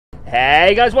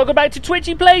Hey guys, welcome back to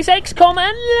Twitchi Plays XCOM,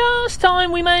 and last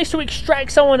time we managed to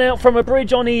extract someone out from a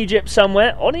bridge on Egypt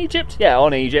somewhere. On Egypt? Yeah,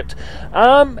 on Egypt.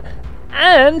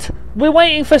 And we're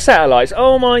waiting for satellites.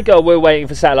 Oh my god, we're waiting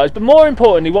for satellites. But more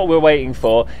importantly, what we're waiting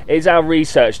for is our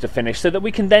research to finish so that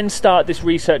we can then start this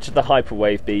research of the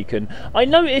hyperwave beacon. I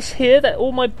notice here that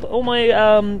all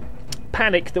my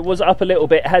panic that was up a little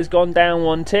bit has gone down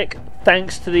one tick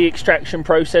thanks to the extraction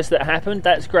process that happened.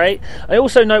 That's great. I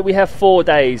also note we have 4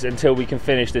 days until we can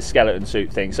finish this skeleton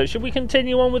suit thing, so should we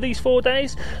continue on with these 4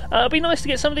 days? It'd be nice to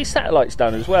get some of these satellites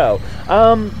done as well.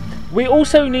 We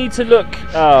also need to look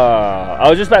I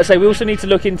was just about to say we also need to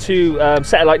look into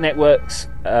satellite networks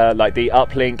like the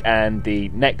Uplink and the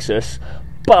Nexus,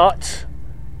 but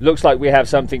looks like we have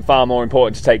something far more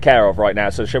important to take care of right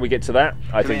now, so shall we get to that?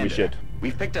 I think we should.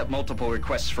 We've picked up multiple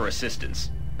requests for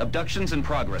assistance. Abductions in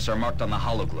progress are marked on the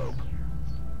hologlobe.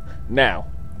 Now,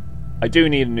 I do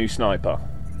need a new sniper.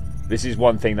 This is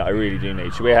one thing that I really do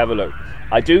need. Should we have a look?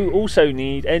 I do also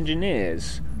need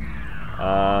engineers.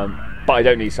 But I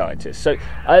don't need scientists. So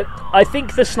I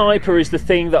think the sniper is the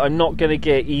thing that I'm not going to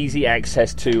get easy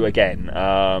access to again.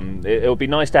 It'll be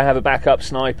nice to have a backup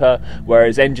sniper,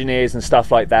 whereas engineers and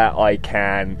stuff like that I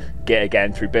can get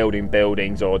again through building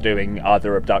buildings or doing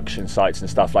other abduction sites and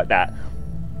stuff like that.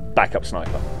 Backup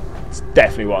sniper. It's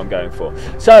definitely what I'm going for.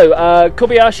 So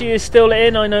Kobayashi is still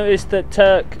in. I noticed that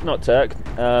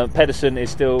Pedersen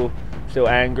is still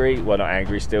angry. Well, not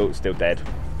angry, still dead.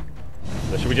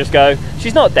 So should we just go?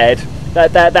 She's not dead.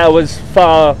 That was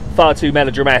far too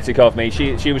melodramatic of me.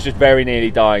 She was just very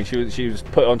nearly dying. She was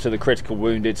put onto the critical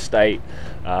wounded state.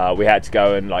 We had to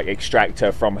go and like extract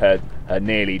her from her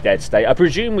nearly dead state. I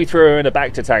presume we threw her in a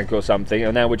Bacta tank or something,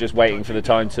 and now we're just waiting for the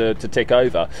time to tick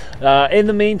over. In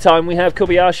the meantime, we have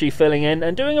Kobayashi filling in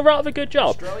and doing a rather good job.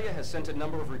 Australia has sent a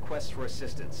number of requests for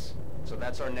assistance, so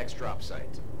that's our next drop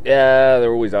site. Yeah,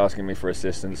 they're always asking me for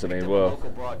assistance. I mean, well,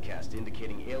 local broadcast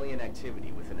indicating alien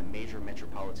activity within a major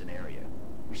metropolitan area.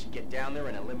 We should get down there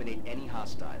and eliminate any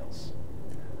hostiles.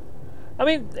 I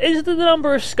mean, is the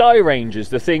number of Sky Rangers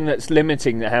the thing that's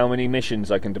limiting how many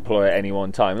missions I can deploy at any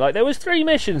one time? Like, there was 3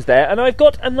 missions there, and I've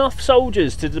got enough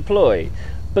soldiers to deploy.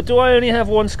 But do I only have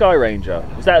 1 Sky Ranger?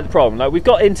 Is that the problem? Like, we've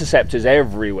got interceptors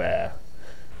everywhere.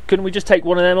 Couldn't we just take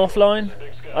one of them offline?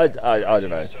 I don't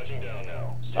know.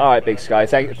 All right, Big Sky.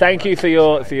 Thank you for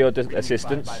your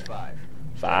assistance.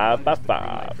 5 by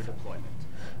 5.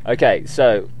 Okay,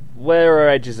 so where are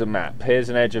edges of map? Here's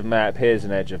an edge of map. Here's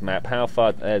an edge of map. How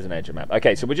far? There's an edge of map.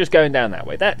 Okay, so we're just going down that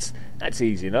way. That's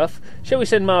easy enough. Shall we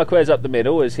send Marquez up the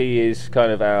middle, as he is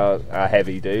kind of our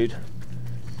heavy dude?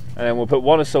 And then we'll put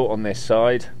 1 assault on this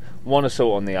side, 1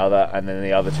 assault on the other, and then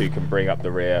the other 2 can bring up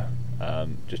the rear,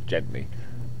 just gently.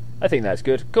 I think that's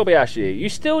good. Kobayashi, you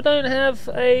still don't have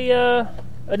a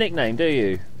nickname, do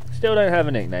you? Still don't have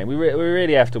a nickname. We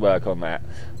really have to work on that.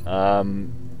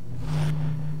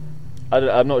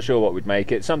 I'm not sure what we'd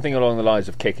make it. Something along the lines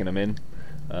of kicking them in.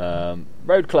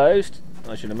 Road closed.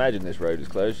 I should imagine this road is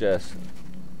closed, yes.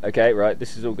 Okay, right,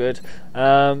 this is all good.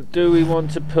 Do we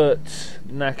want to put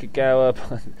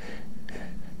Nakagawa...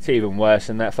 It's even worse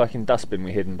than that fucking dustbin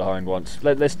we hidden behind once.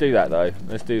 Let's do that, though.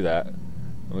 Let's do that.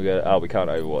 We can't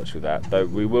overwatch with that. Though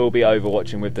we will be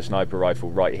overwatching with the sniper rifle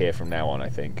right here from now on, I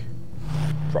think.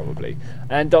 Probably.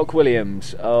 And Doc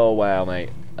Williams. Oh, wow, mate.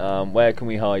 Where can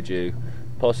we hide you?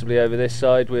 Possibly over this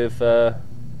side with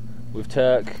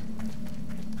Turk.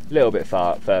 A little bit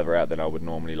further out than I would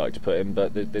normally like to put him,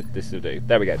 but this will do.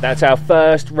 There we go. That's our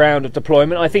first round of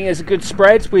deployment. I think it's a good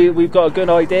spread. We've got a good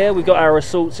idea. We've got our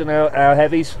assaults and our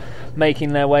heavies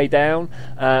making their way down,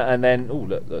 and then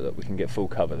look, we can get full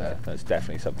cover there. That's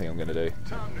definitely something I'm going to do.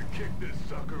 Time to kick this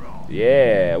sucker off.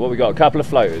 Yeah, well, we got a couple of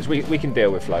floaters. We can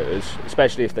deal with floaters,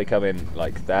 especially if they come in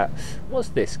like that. What's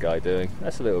this guy doing?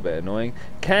 That's a little bit annoying.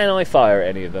 Can I fire at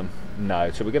any of them? No.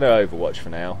 So we're going to overwatch for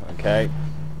now. Okay.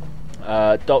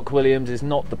 Doc Williams is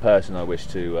not the person I wish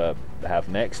to have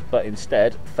next, but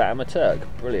instead Fatima Turk.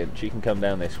 Brilliant. She can come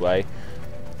down this way.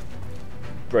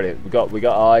 Brilliant. We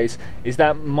got eyes. Is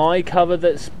that my cover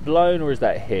that's blown, or is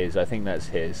that his? I think that's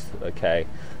his. Okay,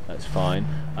 that's fine.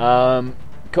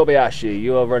 Kobayashi,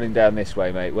 you are running down this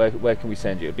way, mate. Where can we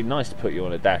send you? It'd be nice to put you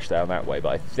on a dash down that way, but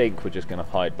I think we're just going to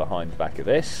hide behind the back of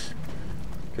this,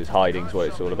 because hiding's what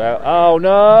it's all about. Oh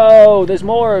no, there's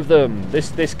more of them.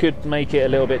 This could make it a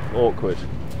little bit awkward.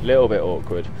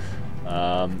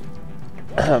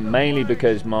 Mainly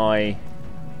because my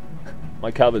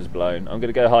cover's blown. I'm going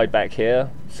to go hide back here,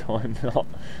 so I'm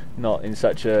not in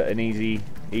such an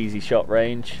easy shot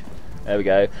range. There we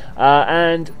go.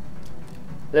 And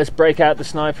let's break out the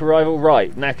sniper rifle.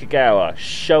 Right, Nakagawa,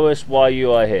 show us why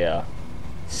you are here.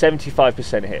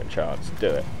 75% hit chance. Do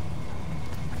it.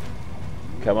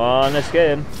 Come on, let's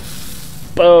get in.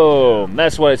 Boom!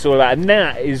 That's what it's all about. And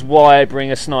that is why I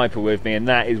bring a sniper with me. And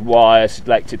that is why I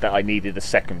selected that I needed a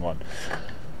second one.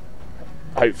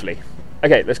 Hopefully.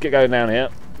 Okay, let's get going down here.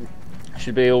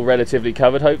 Should be all relatively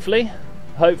covered, hopefully.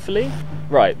 Hopefully.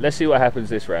 Right, let's see what happens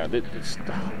this round.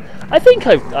 I think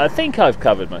I've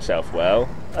covered myself well.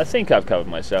 I think I've covered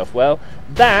myself well.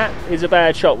 That is a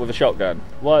bad shot with a shotgun.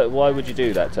 Why would you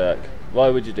do that, Turk? Why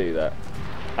would you do that?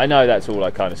 I know that's all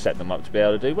I kind of set them up to be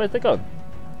able to do. Where's they gone?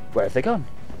 Where have they gone?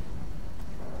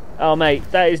 Oh, mate,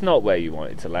 that is not where you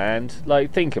wanted to land.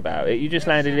 Like, think about it. You just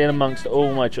landed in amongst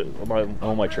all my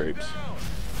troops.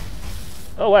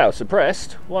 Oh wow,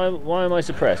 suppressed? Why am I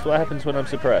suppressed? What happens when I'm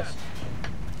suppressed?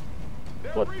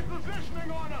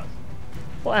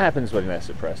 What happens when they're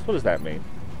suppressed? What does that mean?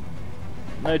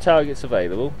 No targets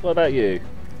available. What about you?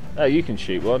 Oh, you can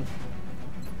shoot one.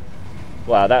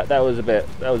 Wow, that was a bit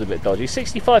dodgy.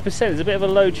 65% is a bit of a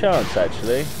low chance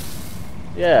actually.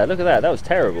 Yeah, look at that. That was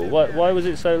terrible. Why was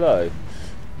it so low?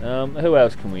 Who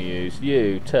else can we use?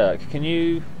 You, Turk. Can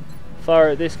you fire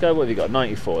at this guy? What have you got?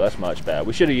 94. That's much better.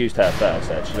 We should have used her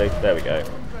first, actually. There we go.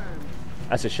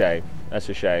 That's a shame. That's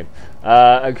a shame.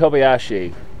 And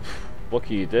Kobayashi. What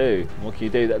can you do? What can you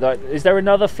do? Is there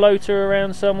another floater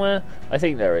around somewhere? I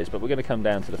think there is, but we're going to come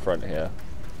down to the front here.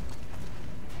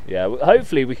 Yeah,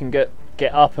 hopefully we can get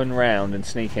up and round and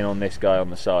sneak in on this guy on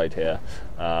the side here.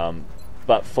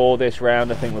 But for this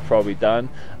round, I think we're probably done.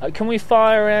 Can we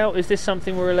fire out? Is this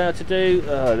something we're allowed to do?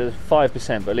 There's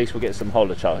 5%, but at least we'll get some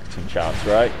holo-charging chance,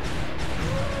 right?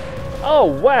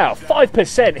 Oh, wow,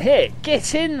 5% hit.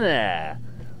 Get in there.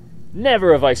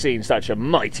 Never have I seen such a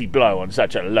mighty blow on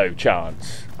such a low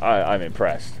chance. I'm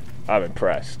impressed. I'm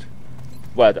impressed.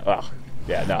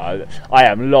 Yeah, no, I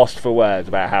am lost for words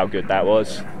about how good that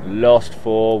was. Lost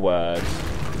for words.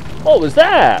 What was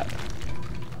that?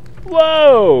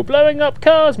 Whoa, blowing up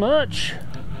cars much?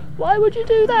 Why would you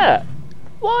do that?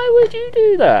 Why would you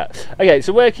do that? Okay,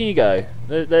 so where can you go?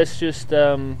 Let's just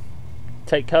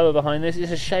take cover behind this.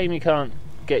 It's a shame you can't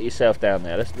get yourself down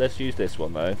there. Let's use this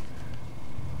one though.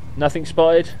 Nothing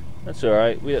spotted. That's all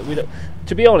right. We don't,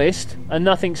 to be honest, a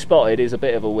nothing spotted is a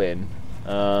bit of a win.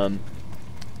 Going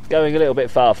a little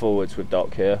bit far forwards with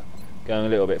Doc here. Going a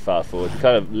little bit far forward. We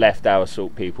kind of left our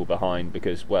assault people behind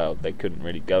because, well, they couldn't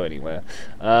really go anywhere.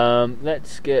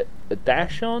 Let's get a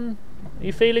dash on. Are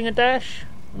you feeling a dash?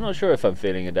 I'm not sure if I'm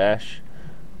feeling a dash.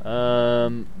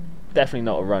 Definitely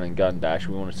not a run and gun dash.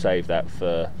 We want to save that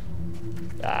for...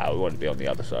 we want to be on the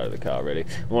other side of the car, really.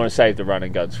 We want to save the run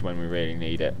and guns for when we really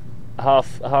need it.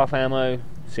 Half ammo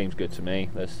seems good to me.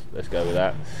 Let's go with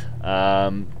that.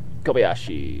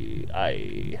 Kobayashi.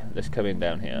 Aye. Let's come in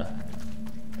down here.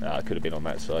 I could have been on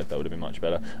that side. That would have been much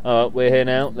better. We're here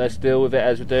now. Let's deal with it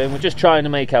as we're doing. We're just trying to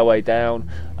make our way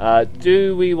down.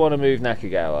 Do we want to move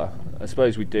Nakagawa? I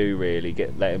suppose we do really.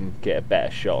 Let him get a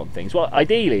better shot on things. Well,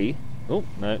 ideally... Oh,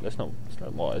 no, that's not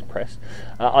what I was pressed.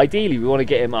 Ideally, we want to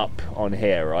get him up on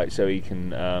here, right? So he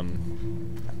can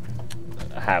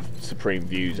have supreme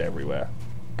views everywhere.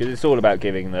 Because it's all about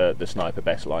giving the sniper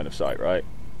best line of sight, right?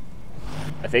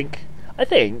 I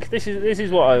think this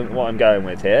is what I'm going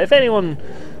with here. If anyone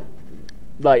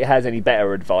like has any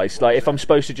better advice, like if I'm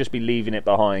supposed to just be leaving it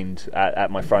behind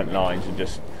at my front lines and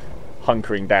just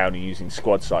hunkering down and using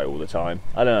squad sight all the time,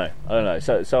 I don't know.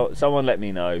 So someone let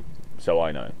me know so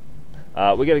I know.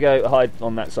 We're gonna go hide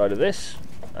on that side of this.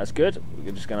 That's good.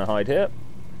 We're just gonna hide here.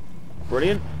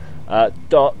 Brilliant.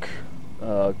 Doc,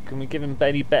 can we give him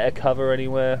any better cover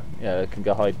anywhere? Yeah, can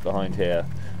go hide behind here.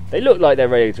 They look like they're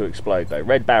ready to explode though.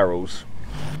 Red barrels,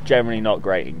 generally not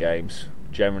great in games.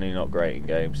 Generally not great in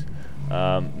games.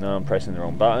 No, I'm pressing the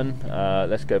wrong button.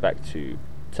 Let's go back to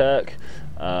Turk.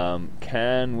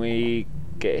 Can we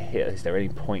get here? Is there any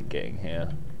point getting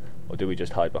here? Or do we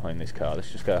just hide behind this car?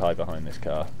 Let's just go hide behind this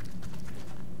car.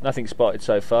 Nothing spotted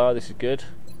so far. This is good.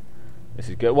 This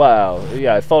is good. Wow.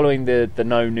 Yeah, following the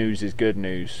no news is good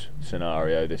news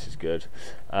scenario, this is good.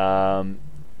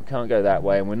 Can't go that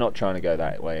way, and we're not trying to go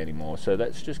that way anymore, so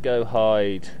let's just go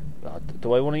hide.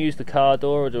 Do I want to use the car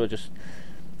door, or do I just...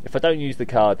 If I don't use the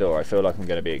car door, I feel like I'm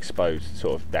going to be exposed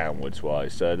sort of downwards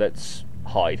wise, so let's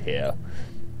hide here.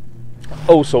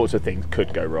 All sorts of things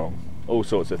could go wrong. All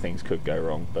sorts of things could go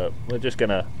wrong, but we're just going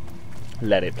to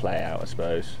let it play out, I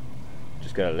suppose.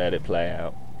 Just going to let it play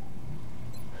out.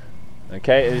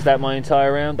 Okay, is that my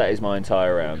entire round? That is my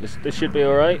entire round. This should be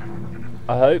alright,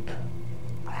 I hope.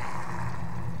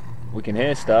 We can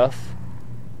hear stuff.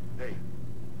 Hey,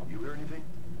 you hear anything?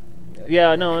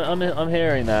 Yeah, no, I'm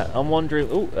hearing that. I'm wondering.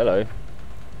 Oh, hello.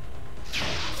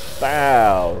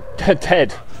 Wow,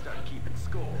 dead. Start keeping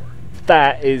score.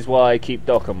 that is why I keep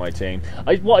Doc on my team.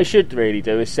 What I should really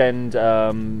do is send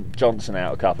Johnson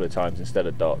out a couple of times instead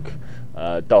of Doc.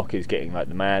 Doc is getting like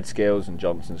the mad skills, and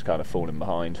Johnson's kind of falling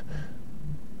behind.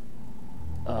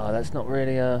 Oh, that's not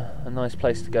really a nice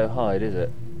place to go hide, is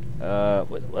it? I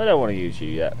don't want to use you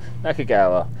yet.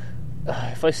 Nakagawa,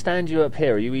 if I stand you up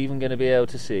here, are you even going to be able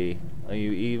to see? Are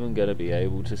you even going to be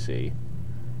able to see?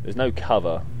 There's no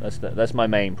cover. That's my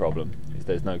main problem. Is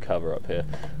there's no cover up here.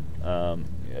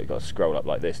 You've got to scroll up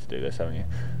like this to do this, haven't you?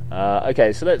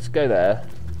 Okay, so let's go there.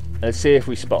 Let's see if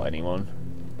we spot anyone.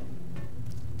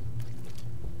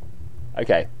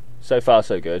 Okay, so far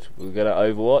so good. We're going to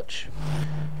Overwatch.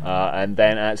 And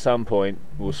then at some point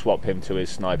we'll swap him to his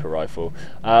sniper rifle.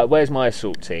 Where's my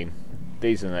assault team?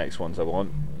 These are the next ones I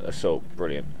want. Assault,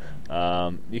 brilliant.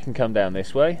 You can come down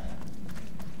this way.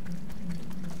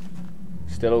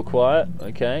 Still all quiet?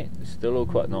 Okay, still all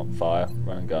quiet. Not fire,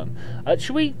 run and gun.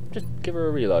 Should we just give her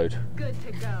a reload? Good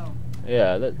to go.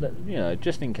 Yeah, you know,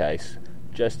 just in case.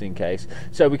 Just in case.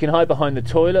 So we can hide behind the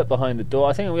toilet, behind the door.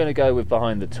 I think I'm going to go with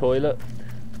behind the toilet.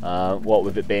 What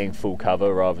with it being full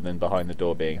cover rather than behind the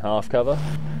door being half cover.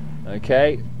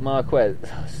 Okay, Marquez.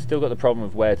 Still got the problem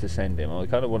of where to send him. I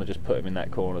kind of want to just put him in that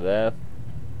corner there.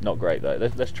 Not great though.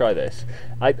 Let's try this.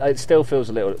 It still feels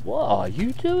a little... What are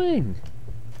you doing?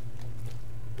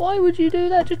 Why would you do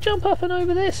that? Just jump up and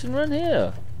over this and run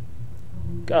here.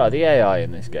 God, the AI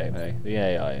in this game, eh? The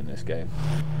AI in this game.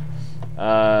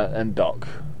 And Doc.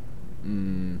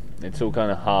 It's all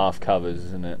kind of half covers,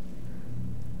 isn't it?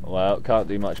 Well, can't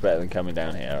do much better than coming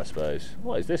down here, I suppose.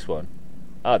 What is this one?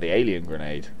 Ah, the alien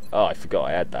grenade. Oh, I forgot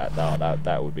I had that.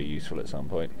 That would be useful at some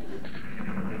point.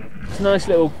 It's a nice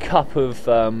little cup of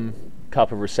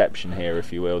reception here,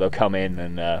 if you will. They'll come in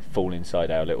and fall inside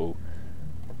our little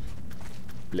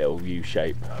U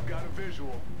shape. I've got a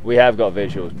visual. We have got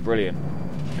visuals. Brilliant.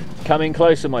 Coming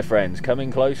closer, my friends. Coming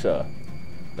closer.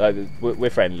 We're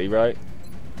friendly, right?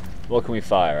 What can we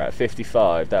fire at?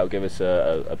 55. That'll give us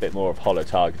a bit more of holo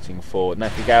targeting for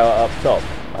Nakagawa up top,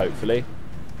 hopefully.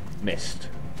 Missed.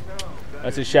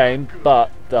 That's a shame,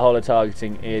 but the holo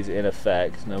targeting is in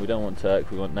effect. No, we don't want Turk,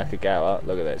 we want Nakagawa.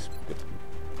 Look at this.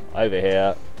 Over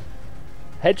here.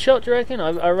 Headshot, do you reckon?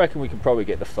 I reckon we can probably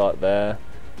get the fight there.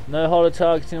 No holo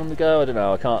targeting on the go? I don't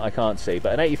know, I can't see.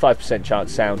 But an 85%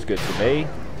 chance sounds good to me.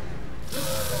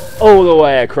 All the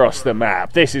way across the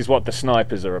map. This is what the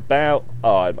snipers are about.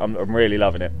 Oh, I'm really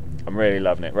loving it. I'm really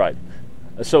loving it. Right.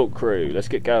 Assault crew, let's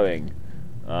get going.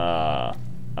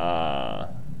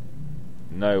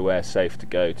 Nowhere safe to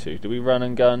go to. Do we run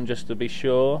and gun just to be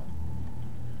sure?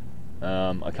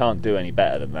 I can't do any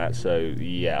better than that, so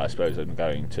yeah, I suppose I'm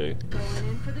going to. Going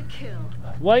in for the kill.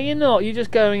 Well, you're not. You're just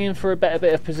going in for a better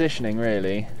bit of positioning,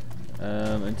 really.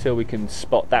 Until we can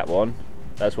spot that one.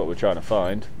 That's what we're trying to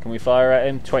find. Can we fire at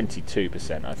him?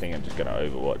 22%. I think I'm just going to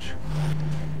Overwatch.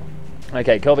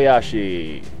 Okay,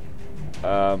 Kobayashi.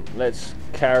 Let's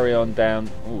carry on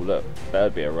down. Oh, look. That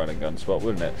would be a run and gun spot,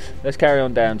 wouldn't it? Let's carry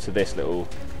on down to this little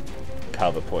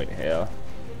cover point here.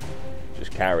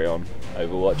 Just carry on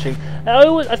Overwatching.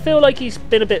 I feel like he's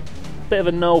been a bit of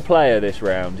a null player this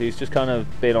round. He's just kind of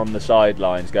been on the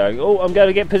sidelines going, oh, I'm going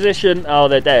to get position. Oh,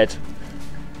 they're dead.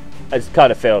 I just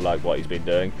kind of feel like what he's been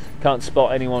doing. Can't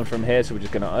spot anyone from here, so we're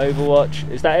just going to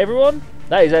Overwatch. Is that everyone?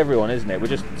 That is everyone, isn't it? We're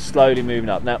just slowly moving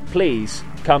up. Now, please,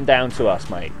 come down to us,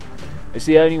 mate. It's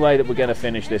the only way that we're going to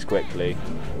finish this quickly.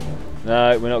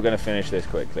 No, we're not going to finish this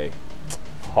quickly.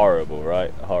 Horrible,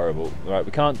 right? Horrible. Right,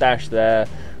 we can't dash there.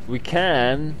 We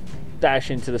can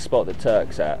dash into the spot that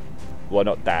Turk's at. Well,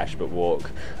 not dash, but walk.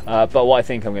 But what I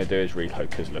think I'm going to do is reload,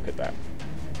 because look at that.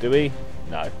 Do we?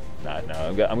 No. No,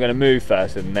 I'm going to move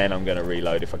first, and then I'm going to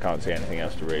reload if I can't see anything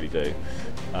else to really do.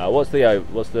 What's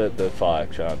the fire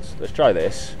chance? Let's try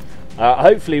this.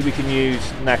 Hopefully we can use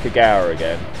Nakagawa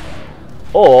again,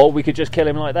 or we could just kill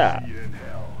him like that.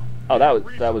 Oh,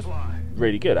 that was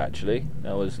really good actually.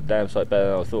 That was a damn sight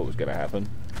better than I thought was going to happen.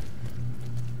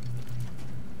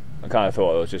 I kind of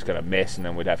thought I was just going to miss, and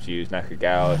then we'd have to use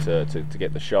Nakagawa to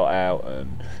get the shot out,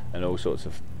 and all sorts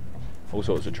of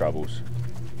troubles.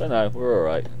 But no, we're all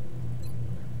right.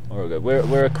 We're all good.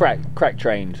 We're a crack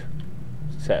trained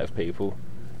set of people.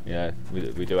 You know,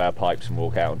 we do our pipes and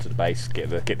walk out onto the base, get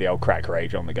the old crack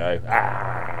rage on the go.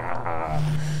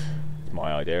 It's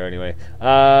my idea anyway.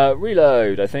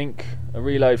 Reload. I think a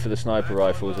reload for the sniper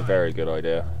rifle is a very good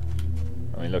idea.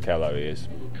 I mean, look how low he is.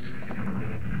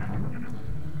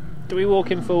 Do we walk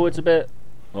him forwards a bit?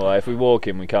 Well, if we walk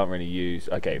him, we can't really use.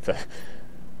 Okay,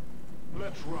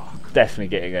 Let's rock. Definitely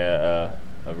getting a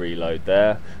reload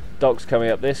there. Doc's coming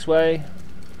up this way.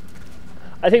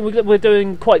 I think we're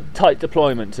doing quite tight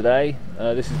deployment today.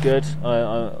 This is good.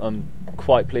 I'm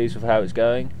quite pleased with how it's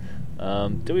going.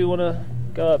 Do we want to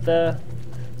go up there?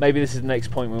 Maybe this is the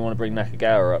next point we want to bring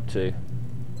Nakagawa up to. Do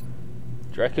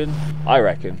you reckon? I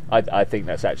reckon. I think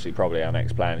that's actually probably our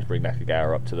next plan, is bring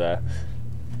Nakagawa up to there.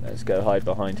 Let's go hide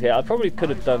behind here. I probably could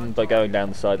have done by going down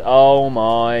the side. Oh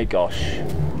my gosh.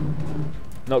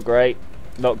 Not great.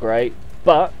 Not great.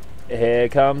 But here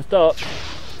comes Doc.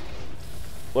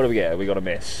 What do we get? We got a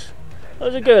miss. That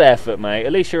was a good effort, mate.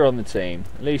 At least you're on the team.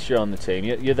 At least you're on the team.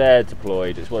 You're there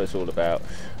deployed. It's what it's all about.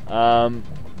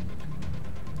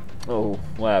 Oh,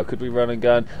 wow. Could we run and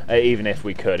gun? Even if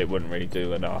we could, it wouldn't really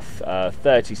do enough.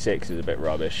 36 is a bit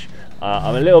rubbish.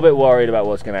 I'm a little bit worried about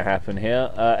what's going to happen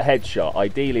here. Headshot.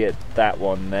 Ideally at that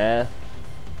one there.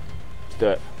 Let's do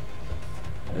it.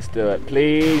 Let's do it.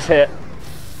 Please hit.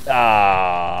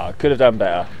 Ah, could have done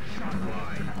better.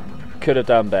 Could have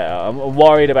done better. I'm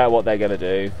worried about what they're going to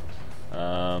do.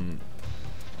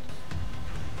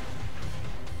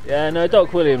 Yeah, no,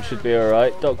 Doc Williams should be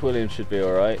alright. Doc Williams should be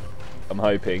alright. I'm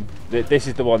hoping. This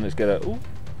is the one that's going to... Ooh,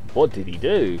 what did he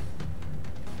do?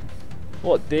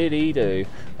 What did he do?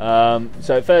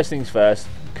 So first things first,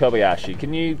 Kobayashi.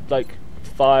 Can you, like,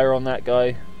 fire on that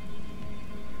guy?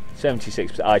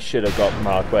 76%. I should have got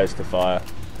Marquez to fire.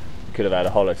 Could have had a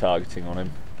holo targeting on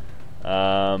him.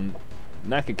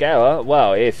 Nakagawa,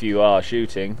 well, if you are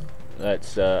shooting,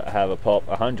 let's have a pop.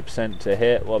 100% to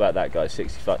hit. What about that guy?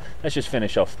 65. Let's just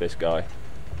finish off this guy.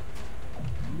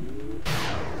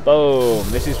 Boom.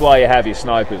 This is why you have your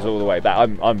snipers all the way back.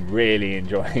 I'm really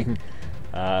enjoying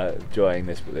enjoying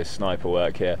this sniper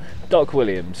work here. Doc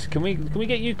Williams, can we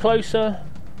get you closer?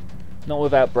 Not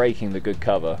without breaking the good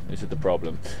cover. This is the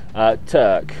problem.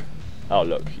 Turk. Oh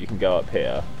look, you can go up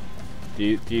here. Do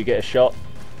you get a shot?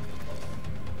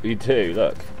 You do,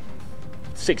 look.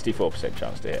 64%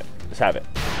 chance to hit. Let's have it.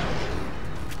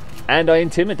 And I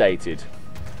intimidated.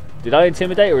 Did I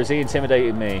intimidate or is he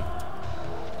intimidating me?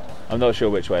 I'm not sure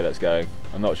which way that's going.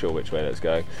 I'm not sure which way that's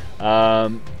going.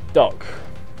 Doc.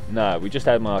 No, we just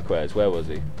had Marquez. Where was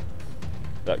he?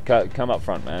 Look, come up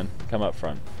front, man. Come up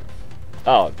front.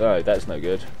 Oh, no, that's no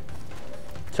good.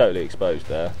 Totally exposed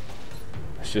there.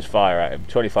 Let's just fire at him.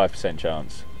 25%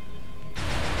 chance.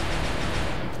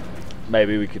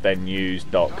 Maybe we could then use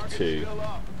Doc to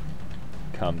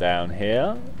come down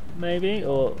here, maybe?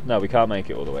 Or no, we can't make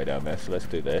it all the way down there, so let's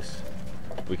do this.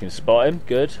 We can spot him.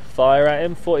 Good. Fire at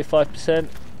him. 45%.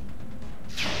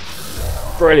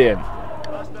 Brilliant.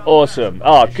 Awesome.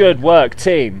 Oh, good work,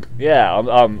 team. Yeah,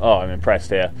 I'm impressed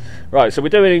here. Right, so we're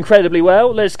doing incredibly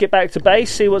well. Let's get back to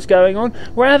base, see what's going on.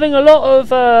 We're having a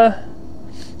lot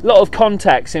of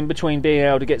contacts in between being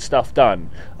able to get stuff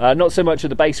done. Not so much of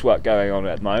the base work going on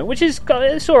at the moment, which is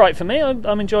it's all right for me.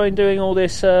 I'm enjoying doing all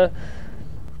this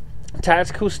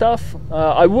tactical stuff.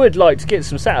 I would like to get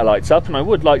some satellites up, and I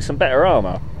would like some better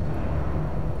armor.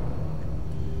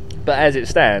 But as it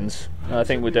stands, I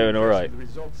think we're doing all right. The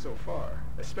results so far,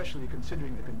 especially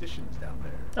considering the conditions down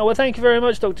there. Oh well, thank you very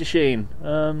much, Dr. Sheen.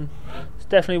 It's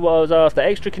definitely what I was after.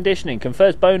 Extra conditioning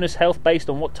confers bonus health based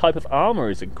on what type of armor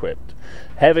is equipped.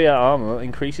 Heavier armor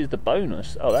increases the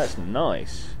bonus. Oh, that's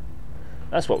nice.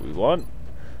 That's what we want.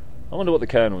 I wonder what the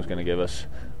Colonel was going to give us.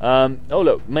 Oh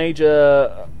look,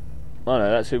 Major. Oh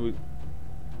no, that's who we...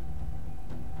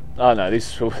 Oh no,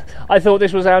 I thought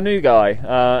this was our new guy,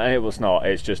 and it was not.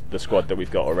 It's just the squad that we've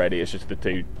got already. It's just the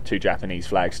two Japanese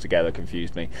flags together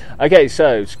confused me. Okay,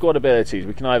 so squad abilities.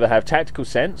 We can either have tactical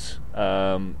sense,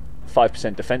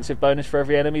 5% defensive bonus for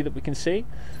every enemy that we can see,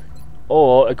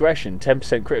 or aggression,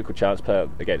 10% critical chance per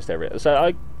against every. So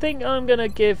I think I'm going to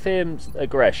give him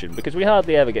aggression because we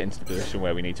hardly ever get into the position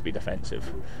where we need to be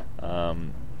defensive.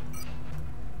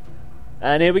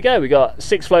 And here we go. We got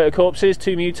 6 floater corpses,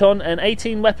 2 muton, and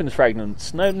 18 weapons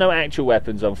fragments. No actual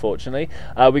weapons, unfortunately.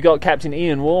 We got Captain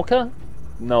Ian Walker.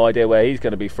 No idea where he's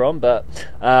going to be from, but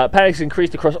panic has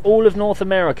increased across all of North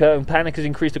America, and panic has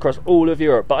increased across all of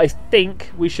Europe. But I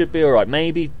think we should be all right.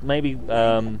 Maybe. Be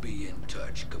in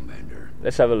touch, Commander.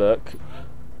 Let's have a look.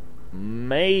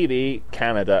 Maybe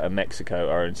Canada and Mexico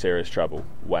are in serious trouble.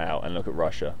 Wow! And look at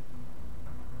Russia.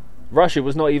 Russia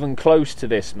was not even close to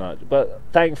this much, but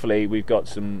thankfully we've got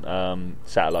some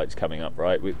satellites coming up,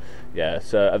 right? Yeah,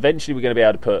 so eventually we're going to be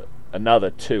able to put another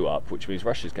 2 up, which means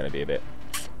Russia's going to be a bit...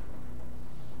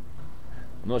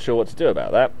 I'm not sure what to do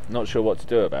about that. Not sure what to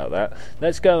do about that.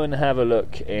 Let's go and have a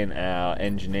look in our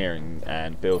engineering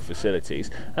and build facilities.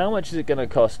 How much is it going to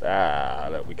cost? Ah,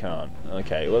 look, we can't.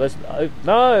 Okay, well, let's...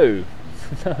 no!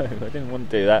 No, I didn't want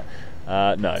to do that.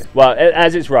 No. Well,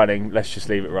 as it's running, let's just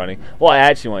leave it running. What I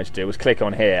actually wanted to do was click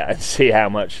on here and see how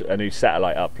much a new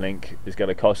satellite uplink is going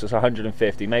to cost us.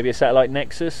 150. Maybe a satellite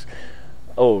nexus.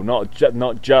 Oh, not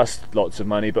just lots of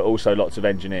money, but also lots of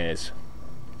engineers.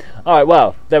 Alright,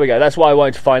 well, there we go. That's what I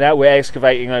wanted to find out. We're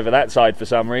excavating over that side for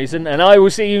some reason. And I will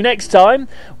see you next time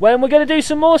when we're going to do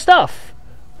some more stuff.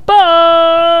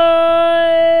 Bye!